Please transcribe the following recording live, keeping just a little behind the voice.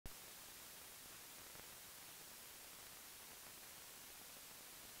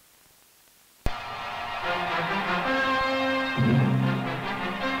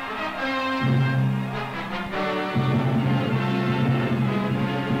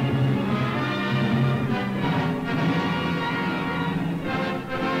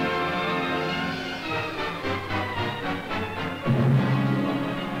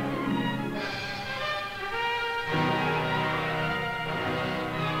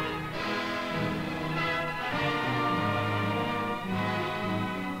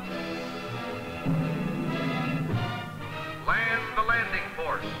landing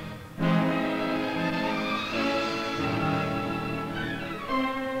force.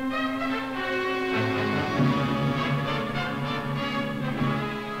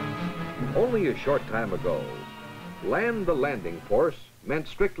 Only a short time ago, land the landing force meant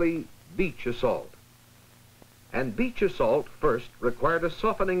strictly beach assault. And beach assault first required a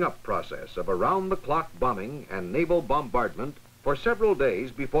softening up process of around-the-clock bombing and naval bombardment for several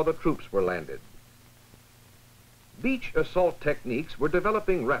days before the troops were landed. Beach assault techniques were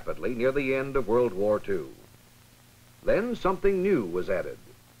developing rapidly near the end of World War II. Then something new was added.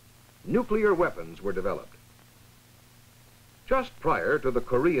 Nuclear weapons were developed. Just prior to the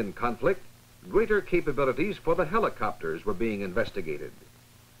Korean conflict, greater capabilities for the helicopters were being investigated.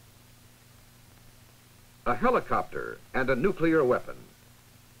 A helicopter and a nuclear weapon,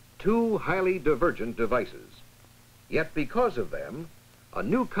 two highly divergent devices. Yet because of them, a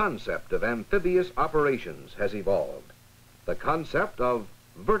new concept of amphibious operations has evolved, the concept of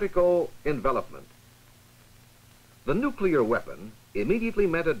vertical envelopment. The nuclear weapon immediately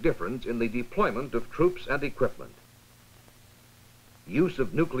meant a difference in the deployment of troops and equipment. Use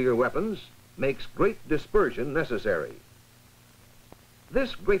of nuclear weapons makes great dispersion necessary.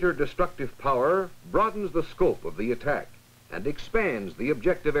 This greater destructive power broadens the scope of the attack and expands the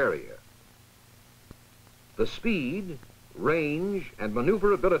objective area. The speed, range, and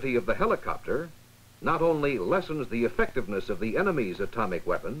maneuverability of the helicopter not only lessens the effectiveness of the enemy's atomic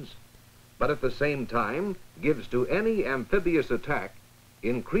weapons, but at the same time gives to any amphibious attack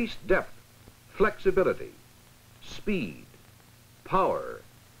increased depth, flexibility, speed, power,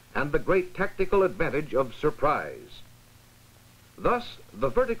 and the great tactical advantage of surprise. Thus, the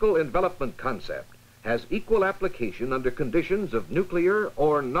vertical envelopment concept has equal application under conditions of nuclear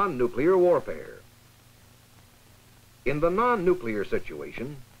or non-nuclear warfare. In the non-nuclear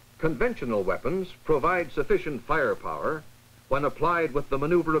situation, conventional weapons provide sufficient firepower when applied with the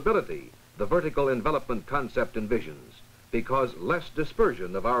maneuverability the vertical envelopment concept envisions, because less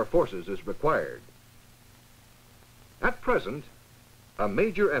dispersion of our forces is required. At present, a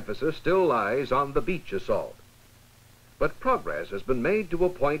major emphasis still lies on the beach assault. But progress has been made to a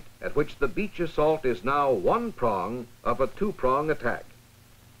point at which the beach assault is now one prong of a two-prong attack.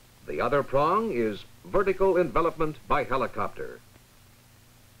 The other prong is vertical envelopment by helicopter.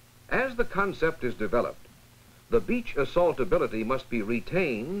 As the concept is developed, the beach assault ability must be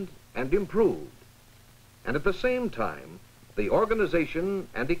retained and improved. And at the same time, the organization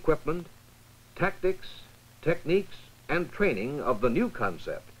and equipment, tactics, techniques, and training of the new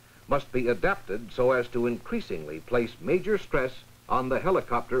concept must be adapted so as to increasingly place major stress on the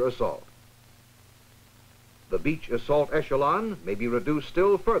helicopter assault. The beach assault echelon may be reduced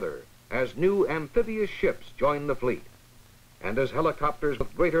still further as new amphibious ships join the fleet, and as helicopters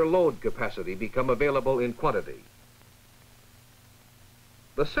with greater load capacity become available in quantity.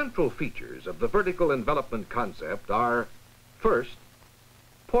 The central features of the vertical envelopment concept are, first,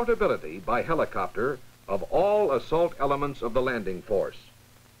 portability by helicopter of all assault elements of the landing force.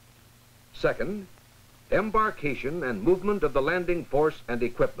 Second, embarkation and movement of the landing force and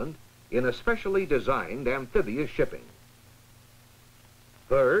equipment in a specially designed amphibious shipping.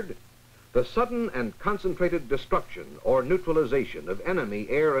 Third, the sudden and concentrated destruction or neutralization of enemy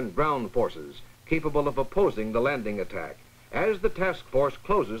air and ground forces capable of opposing the landing attack as the task force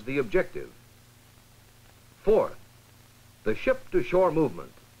closes the objective. Fourth, the ship-to-shore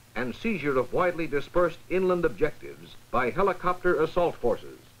movement and seizure of widely dispersed inland objectives by helicopter assault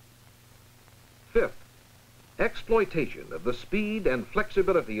forces. Fifth, exploitation of the speed and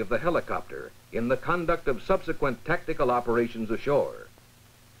flexibility of the helicopter in the conduct of subsequent tactical operations ashore.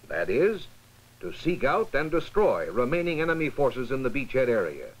 That is, to seek out and destroy remaining enemy forces in the beachhead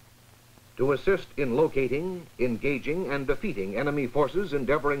area, to assist in locating, engaging, and defeating enemy forces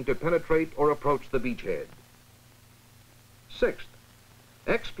endeavoring to penetrate or approach the beachhead. Sixth,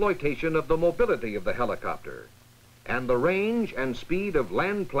 exploitation of the mobility of the helicopter and the range and speed of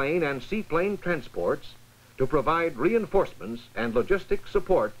land plane and seaplane transports to provide reinforcements and logistic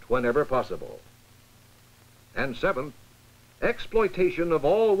support whenever possible. And seventh, exploitation of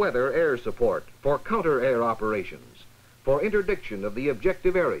all-weather air support for counter-air operations, for interdiction of the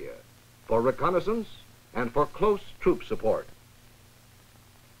objective area, for reconnaissance, and for close troop support.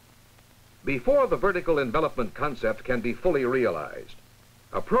 Before the vertical envelopment concept can be fully realized,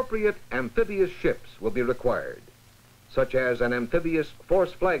 appropriate amphibious ships will be required, such as an amphibious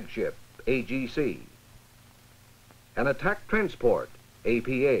force flagship, AGC, an attack transport,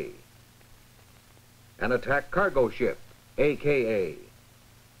 APA, an attack cargo ship, AKA,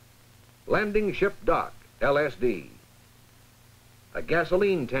 landing ship dock, LSD, a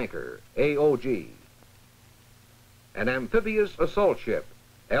gasoline tanker, AOG, an amphibious assault ship,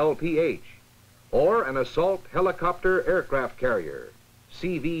 LPH, or an assault helicopter aircraft carrier,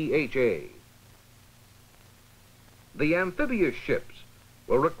 CVHA. The amphibious ships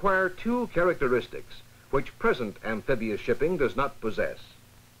will require two characteristics which present amphibious shipping does not possess.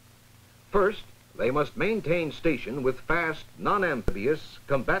 First, they must maintain station with fast, non-amphibious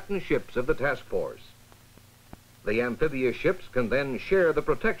combatant ships of the task force. The amphibious ships can then share the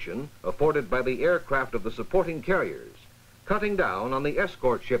protection afforded by the aircraft of the supporting carriers, cutting down on the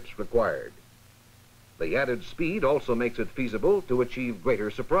escort ships required. The added speed also makes it feasible to achieve greater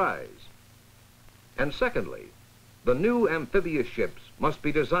surprise. And secondly, the new amphibious ships must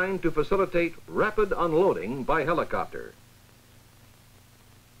be designed to facilitate rapid unloading by helicopter.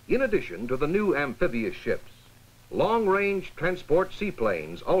 In addition to the new amphibious ships, long-range transport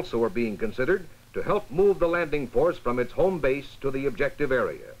seaplanes also are being considered to help move the landing force from its home base to the objective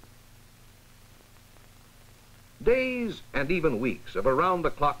area. Days and even weeks of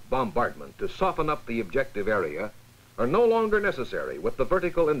around-the-clock bombardment to soften up the objective area are no longer necessary with the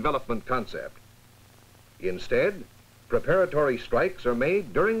vertical envelopment concept. Instead, preparatory strikes are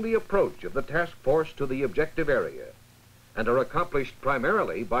made during the approach of the task force to the objective area and are accomplished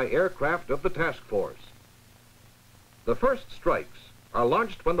primarily by aircraft of the task force. The first strikes are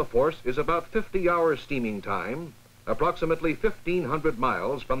launched when the force is about 50 hours steaming time, approximately 1,500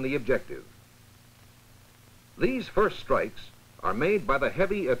 miles from the objective. These first strikes are made by the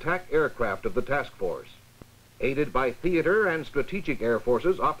heavy attack aircraft of the task force, aided by theater and strategic air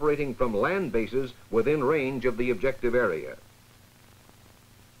forces operating from land bases within range of the objective area.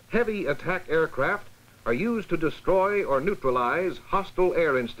 Heavy attack aircraft are used to destroy or neutralize hostile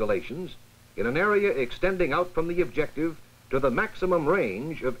air installations in an area extending out from the objective to the maximum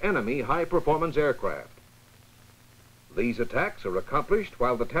range of enemy high-performance aircraft. These attacks are accomplished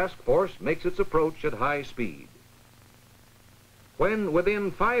while the task force makes its approach at high speed. When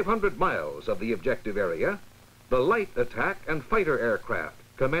within 500 miles of the objective area, the light attack and fighter aircraft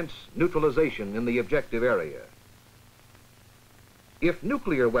commence neutralization in the objective area. If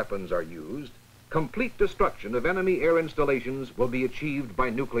nuclear weapons are used, complete destruction of enemy air installations will be achieved by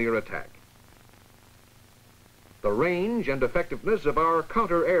nuclear attack. The range and effectiveness of our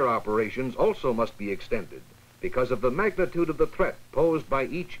counter-air operations also must be extended because of the magnitude of the threat posed by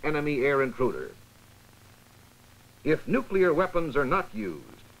each enemy air intruder. If nuclear weapons are not used,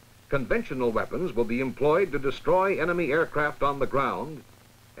 conventional weapons will be employed to destroy enemy aircraft on the ground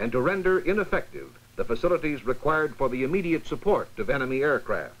and to render ineffective the facilities required for the immediate support of enemy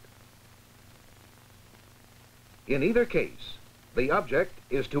aircraft. In either case, the object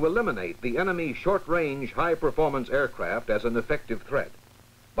is to eliminate the enemy short-range, high-performance aircraft as an effective threat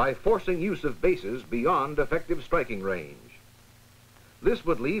by forcing use of bases beyond effective striking range. This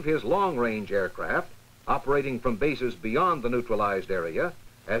would leave his long-range aircraft operating from bases beyond the neutralized area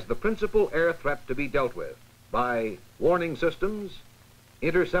as the principal air threat to be dealt with by warning systems,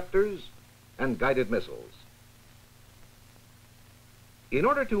 interceptors, and guided missiles. In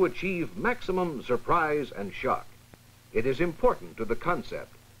order to achieve maximum surprise and shock, it is important to the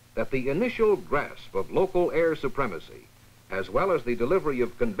concept that the initial grasp of local air supremacy, as well as the delivery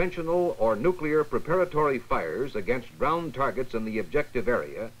of conventional or nuclear preparatory fires against ground targets in the objective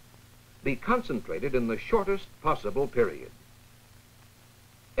area, be concentrated in the shortest possible period.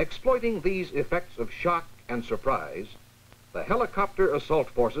 Exploiting these effects of shock and surprise, the helicopter assault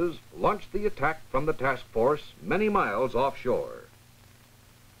forces launched the attack from the task force many miles offshore.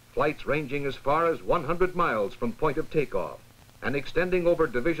 Flights ranging as far as 100 miles from point of takeoff and extending over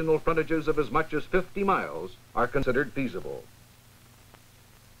divisional frontages of as much as 50 miles are considered feasible.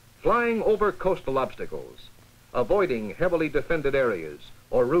 Flying over coastal obstacles, avoiding heavily defended areas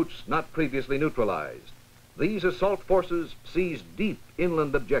or routes not previously neutralized, these assault forces seize deep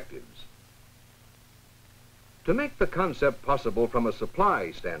inland objectives. To make the concept possible from a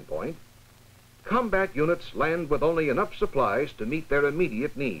supply standpoint, combat units land with only enough supplies to meet their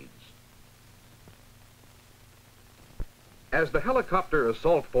immediate needs. As the helicopter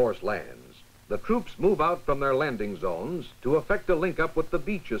assault force lands, the troops move out from their landing zones to effect a link-up with the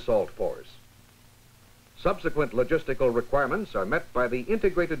beach assault force. Subsequent logistical requirements are met by the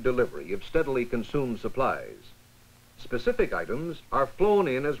integrated delivery of steadily consumed supplies. Specific items are flown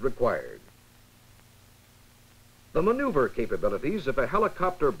in as required. The maneuver capabilities of a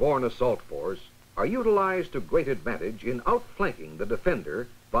helicopter-borne assault force are utilized to great advantage in outflanking the defender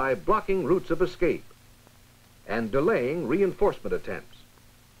by blocking routes of escape and delaying reinforcement attempts.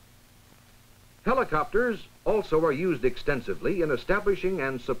 Helicopters also are used extensively in establishing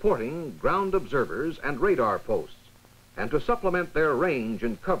and supporting ground observers and radar posts, and to supplement their range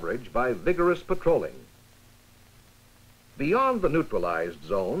and coverage by vigorous patrolling. Beyond the neutralized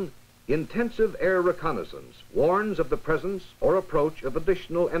zone, intensive air reconnaissance warns of the presence or approach of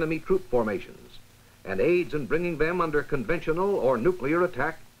additional enemy troop formations and aids in bringing them under conventional or nuclear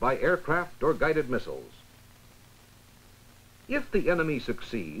attack by aircraft or guided missiles. If the enemy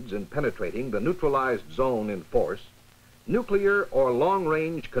succeeds in penetrating the neutralized zone in force, nuclear or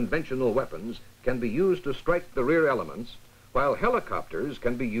long-range conventional weapons can be used to strike the rear elements, while helicopters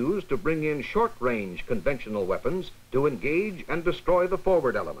can be used to bring in short-range conventional weapons to engage and destroy the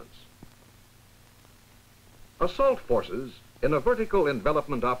forward elements. Assault forces in a vertical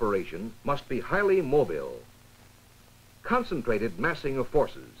envelopment operation must be highly mobile. Concentrated massing of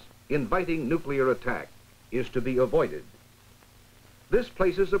forces, inviting nuclear attack, is to be avoided. This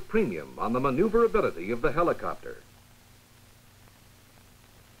places a premium on the maneuverability of the helicopter.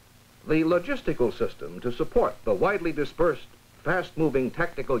 The logistical system to support the widely dispersed, fast-moving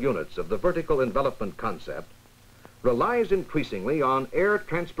tactical units of the vertical envelopment concept relies increasingly on air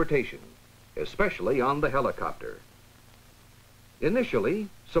transportation, especially on the helicopter. Initially,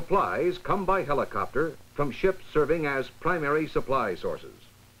 supplies come by helicopter from ships serving as primary supply sources.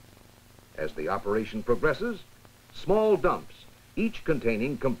 As the operation progresses, small dumps, each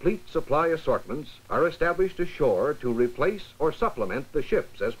containing complete supply assortments, are established ashore to replace or supplement the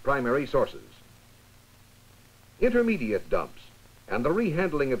ships as primary sources. Intermediate dumps and the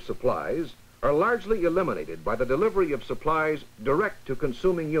rehandling of supplies are largely eliminated by the delivery of supplies direct to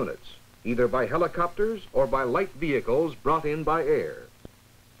consuming units, either by helicopters or by light vehicles brought in by air.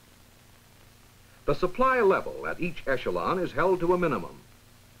 The supply level at each echelon is held to a minimum,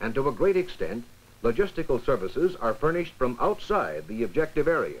 and to a great extent, logistical services are furnished from outside the objective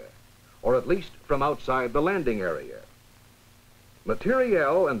area, or at least from outside the landing area.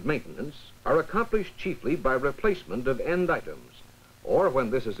 Materiel and maintenance are accomplished chiefly by replacement of end items, or when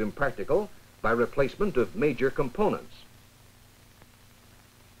this is impractical, by replacement of major components.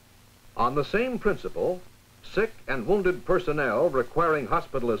 On the same principle, sick and wounded personnel requiring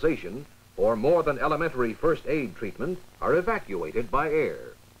hospitalization or more than elementary first aid treatment are evacuated by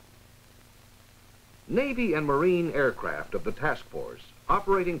air. Navy and Marine aircraft of the task force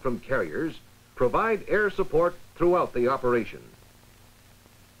operating from carriers provide air support throughout the operation.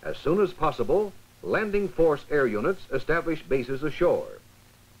 As soon as possible, landing force air units establish bases ashore.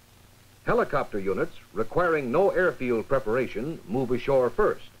 Helicopter units requiring no airfield preparation move ashore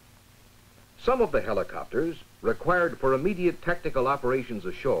first. Some of the helicopters required for immediate tactical operations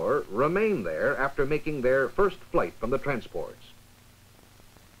ashore remain there after making their first flight from the transports.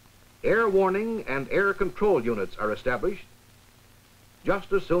 Air warning and air control units are established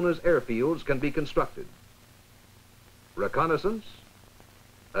just as soon as airfields can be constructed. Reconnaissance,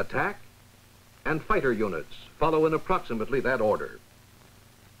 attack, and fighter units follow in approximately that order.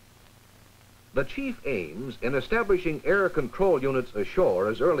 The chief aims in establishing air control units ashore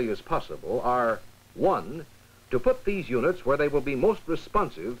as early as possible are, 1, to put these units where they will be most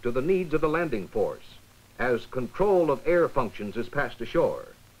responsive to the needs of the landing force, as control of air functions is passed ashore.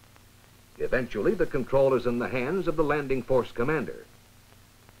 Eventually, the control is in the hands of the landing force commander.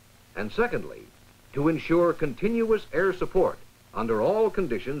 And secondly, to ensure continuous air support under all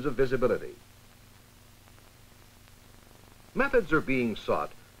conditions of visibility. Methods are being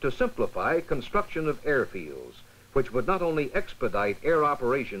sought to simplify construction of airfields, which would not only expedite air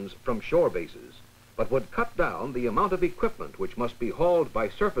operations from shore bases, but would cut down the amount of equipment which must be hauled by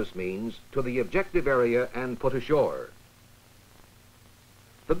surface means to the objective area and put ashore.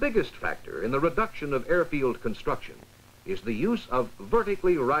 The biggest factor in the reduction of airfield construction is the use of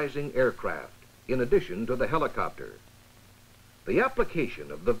vertically rising aircraft in addition to the helicopter. The application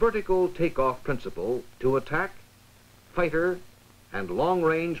of the vertical takeoff principle to attack, fighter, and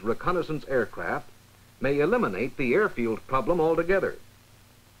long-range reconnaissance aircraft may eliminate the airfield problem altogether.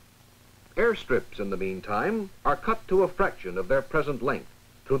 Airstrips, in the meantime, are cut to a fraction of their present length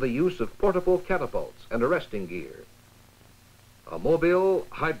through the use of portable catapults and arresting gear. A mobile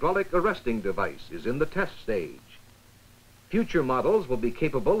hydraulic arresting device is in the test stage. Future models will be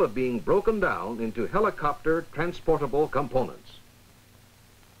capable of being broken down into helicopter transportable components.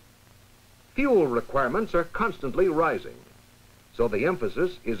 Fuel requirements are constantly rising, so the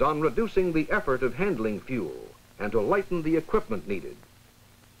emphasis is on reducing the effort of handling fuel and to lighten the equipment needed.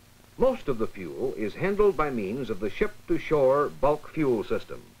 Most of the fuel is handled by means of the ship-to-shore bulk fuel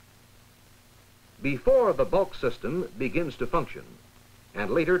system. Before the bulk system begins to function, and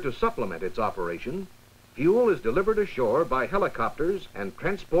later to supplement its operation, fuel is delivered ashore by helicopters and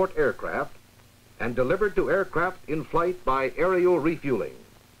transport aircraft and delivered to aircraft in flight by aerial refueling.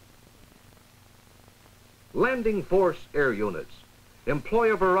 Landing force air units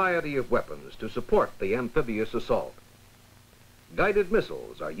employ a variety of weapons to support the amphibious assault. guided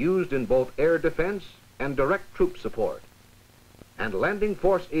missiles are used in both air defense and direct troop support. And landing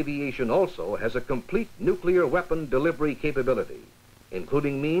force aviation also has a complete nuclear weapon delivery capability,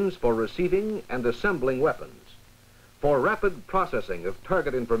 including means for receiving and assembling weapons, for rapid processing of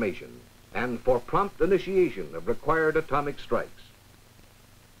target information, and for prompt initiation of required atomic strikes.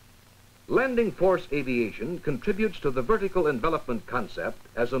 Landing force aviation contributes to the vertical envelopment concept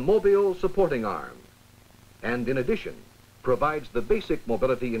as a mobile supporting arm, and in addition, provides the basic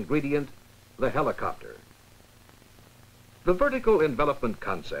mobility ingredient, the helicopter. The vertical envelopment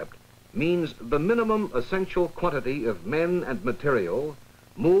concept means the minimum essential quantity of men and material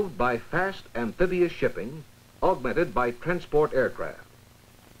moved by fast amphibious shipping, augmented by transport aircraft.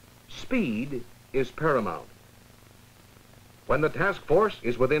 Speed is paramount. When the task force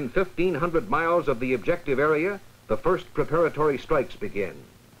is within 1,500 miles of the objective area, the first preparatory strikes begin.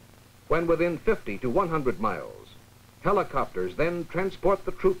 When within 50 to 100 miles, helicopters then transport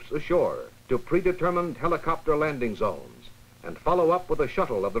the troops ashore to predetermined helicopter landing zones and follow up with a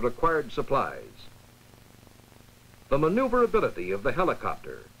shuttle of the required supplies. The maneuverability of the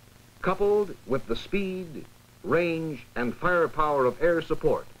helicopter, coupled with the speed, range, and firepower of air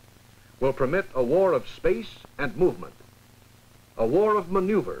support, will permit a war of space and movement, a war of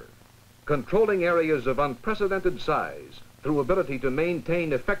maneuver, controlling areas of unprecedented size through ability to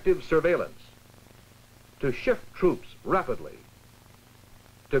maintain effective surveillance, to shift troops rapidly,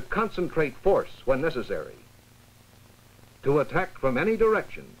 to concentrate force when necessary, to attack from any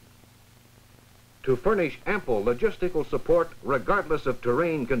direction, to furnish ample logistical support regardless of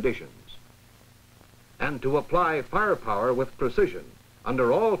terrain conditions, and to apply firepower with precision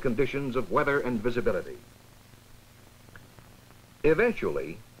under all conditions of weather and visibility.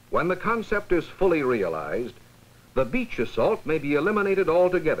 Eventually, when the concept is fully realized, the beach assault may be eliminated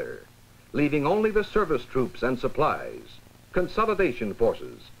altogether, leaving only the service troops and supplies, consolidation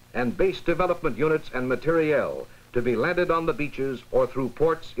forces, and base development units and materiel to be landed on the beaches or through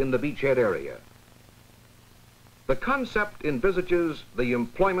ports in the beachhead area. The concept envisages the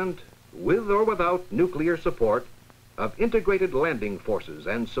employment, with or without nuclear support, of integrated landing forces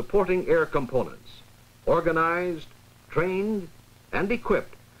and supporting air components, organized, trained, and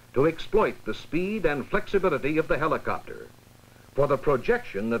equipped to exploit the speed and flexibility of the helicopter for the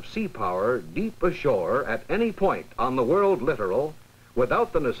projection of sea power deep ashore at any point on the world littoral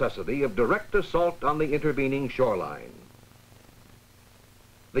without the necessity of direct assault on the intervening shoreline.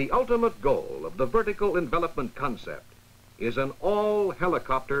 The ultimate goal of the vertical envelopment concept is an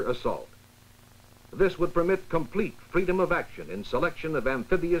all-helicopter assault. This would permit complete freedom of action in selection of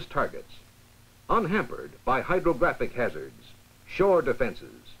amphibious targets, unhampered by hydrographic hazards, shore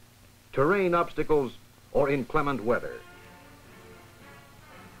defenses, terrain obstacles, or inclement weather.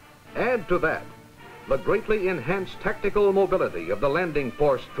 Add to that the greatly enhanced tactical mobility of the landing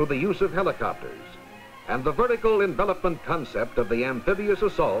force through the use of helicopters, and the vertical envelopment concept of the amphibious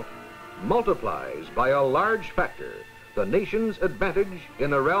assault multiplies by a large factor the nation's advantage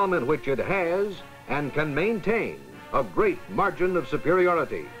in a realm in which it has and can maintain a great margin of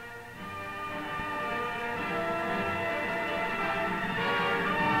superiority.